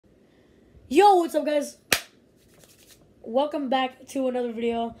Yo, what's up, guys? Welcome back to another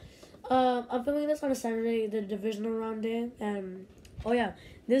video. I'm filming this on a Saturday, the divisional round day, and oh yeah,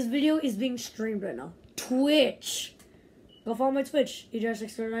 this video is being streamed right now. Twitch. Go follow my Twitch,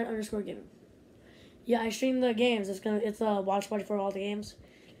 EJR639_gaming. Yeah, I stream the games. It's a watch party for all the games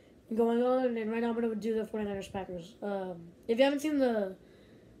going on, and right now I'm gonna do the 49ers Packers. If you haven't seen the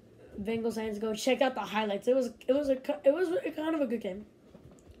Bengals Saints, go check out the highlights. It was kind of a good game.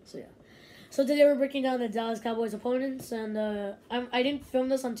 So yeah. So today we're breaking down the Dallas Cowboys opponents, and I didn't film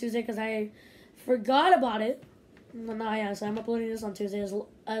this on Tuesday because I forgot about it. So I'm uploading this on Tuesday as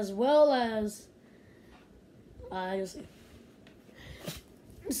well as you'll see.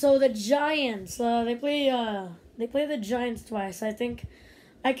 So the Giants, they play the Giants twice. I think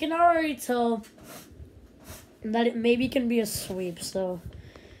I can already tell that it maybe can be a sweep. So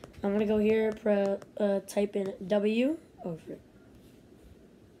I'm gonna go here, type in W. Oh, frick.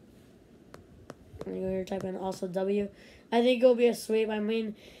 I'm gonna go here, type in also W. I think it'll be a sweep. I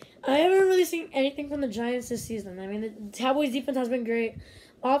mean, I haven't really seen anything from the Giants this season. I mean, the Cowboys defense has been great.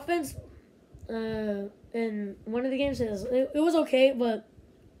 Offense, in one of the games, it was okay, but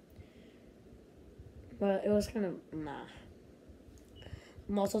it was kind of nah.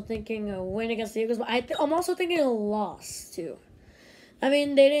 I'm also thinking a win against the Eagles, but I'm also thinking a loss too. I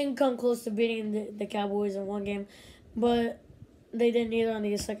mean, they didn't come close to beating the Cowboys in one game, but they didn't either on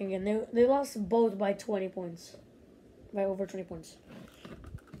the second game. They lost both by 20 points. By over 20 points.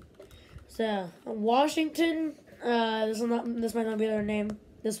 So, Washington, this might not be their name.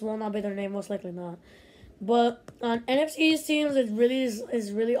 This will not be their name, most likely not. But on NFC East teams, it really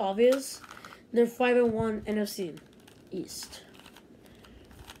is really obvious. They're 5-1 NFC East.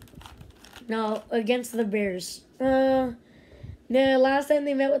 Now, against the Bears. The last time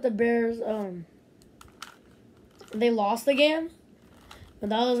they met with the Bears, they lost the game. But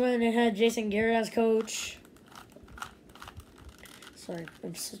that was when they had Jason Garrett as coach. Sorry,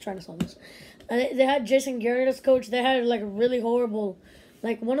 I'm just trying to solve this. They had Jason Garrett as coach. They had like a really horrible,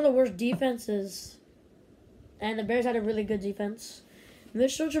 like one of the worst defenses. And the Bears had a really good defense.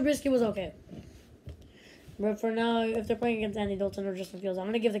 Mitchell Trubisky was okay. But for now, if they're playing against Andy Dalton or Justin Fields, I'm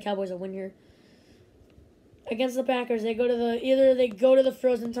gonna give the Cowboys a win here. Against the Packers, they go to the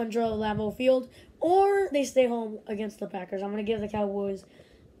frozen tundra of Lambeau Field, or they stay home against the Packers. I'm gonna give the Cowboys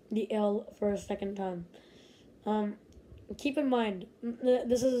the L for a second time. Keep in mind,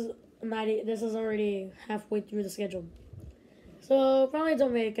 this is already halfway through the schedule, so probably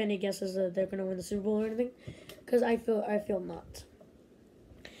don't make any guesses that they're gonna win the Super Bowl or anything, because I feel not.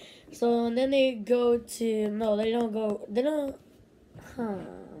 So and then they go to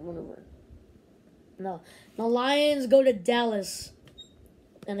whatever. No, the Lions go to Dallas,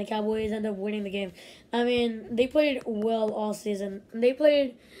 and the Cowboys end up winning the game. I mean, they played well all season. They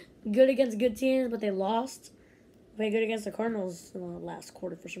played good against good teams, but they lost. Played good against the Cardinals in the last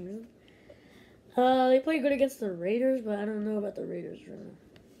quarter for some reason. They played good against the Raiders, but I don't know about the Raiders right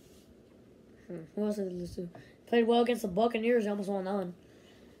now. Who else did they lose to? Played well against the Buccaneers. They almost won that one.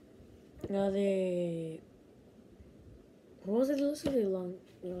 Who was it?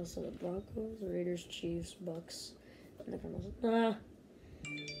 They lost to the Broncos, the Raiders, Chiefs, Bucks, and the Cardinals.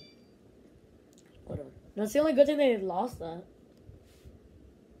 Whatever. That's the only good thing they lost that.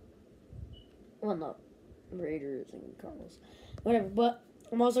 Well, no, Raiders and Cardinals. Whatever. But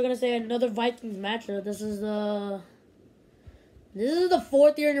I'm also gonna say another Vikings matchup. This is the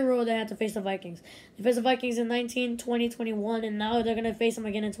fourth year in a row they had to face the Vikings. They faced the Vikings in 19, 20, 21, and now they're gonna face them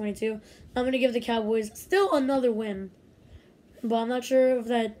again in 22. I'm gonna give the Cowboys still another win. But I'm not sure if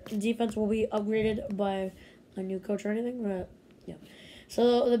that defense will be upgraded by a new coach or anything. But yeah.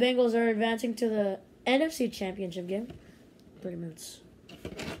 So the Bengals are advancing to the NFC Championship game. 30 minutes.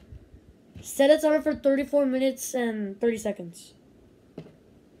 Set a timer for 34 minutes and 30 seconds.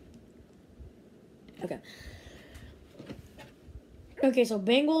 Okay. Okay, so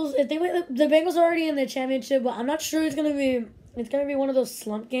Bengals. The Bengals are already in the championship, but I'm not sure it's gonna be one of those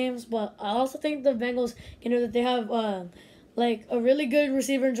slump games. But I also think the Bengals, that they have like a really good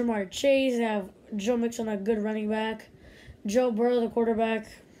receiver in Jamar Chase. They have Joe Mixon, a good running back. Joe Burrow, the quarterback,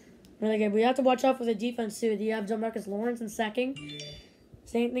 really good. But you have to watch out for the defense too. You have Demarcus Lawrence in sacking.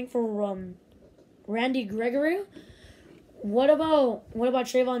 Same thing for Randy Gregory. What about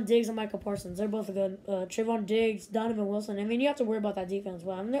Trayvon Diggs and Michael Parsons? They're both good. Trayvon Diggs, Donovan Wilson. I mean, you have to worry about that defense.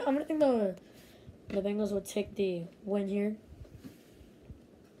 But I'm gonna think the Bengals would take the win here,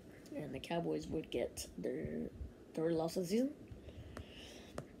 and the Cowboys would get their third loss of the season.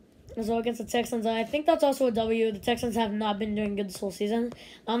 So against the Texans, I think that's also a W. The Texans have not been doing good this whole season.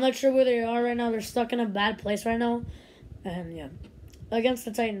 I'm not sure where they are right now. They're stuck in a bad place right now. And yeah. against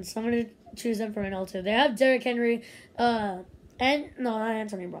the Titans. I'm gonna choose them for an L2. They have Derrick Henry, not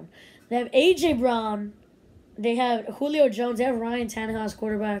Anthony Brown. They have AJ Brown. They have Julio Jones. They have Ryan Tannehill as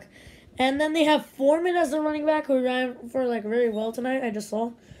quarterback, and then they have Foreman as the running back, who ran for very well tonight. I just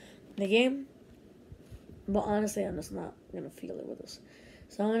saw the game, but honestly, I'm just not gonna feel it with this.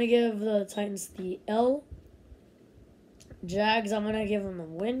 So I'm gonna give the Titans the L. Jags, I'm gonna give them the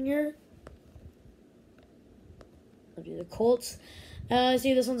win here. The Colts.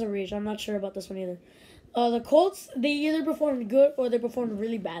 See, this one's a reach. I'm not sure about this one either. The Colts, they either performed good or they performed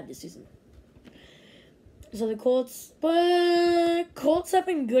really bad this season. So the Colts have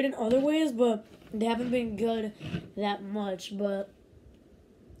been good in other ways, but they haven't been good that much. But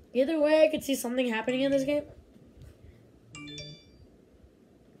either way, I could see something happening in this game.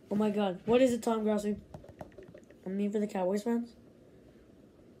 Oh my God, what is it, Tom Grossi? I mean, for the Cowboys fans.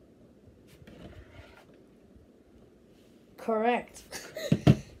 Correct.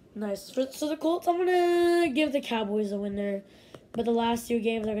 Nice. So the Colts, I'm going to give the Cowboys a win there. But the last two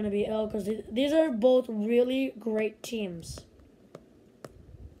games are going to be L because these are both really great teams.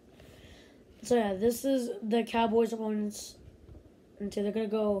 So, yeah, this is the Cowboys' opponents. And so they're going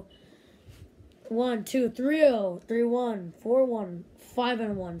to go 1, 2, 3-0, 3-1, 4-1,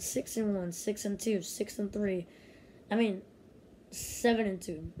 5-1, 6-1, 6-2, 6-3.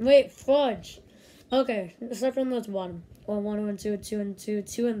 7-2. Wait, fudge. Okay, start from the bottom. 1, 2, 2, 2,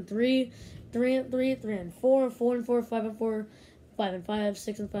 2, 3, 3, 4, 4, 5, 4, 5,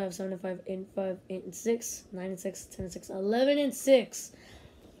 6, 5, 7, 5, 8, 5, 8, 6, 9, 6, 10, 6, 11, 6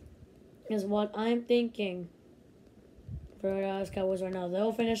 is what I'm thinking for the Cowboys right now.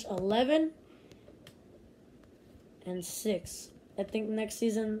 They'll finish 11-6. I think next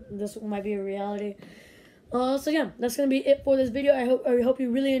season this might be a reality. So yeah, that's gonna be it for this video. I hope you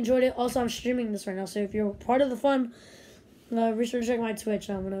really enjoyed it. Also, I'm streaming this right now, so if you're part of the fun, be sure to check my Twitch.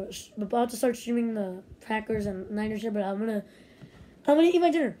 I'm about to start streaming the Packers and Niners here, but I'm gonna eat my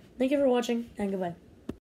dinner. Thank you for watching, and goodbye.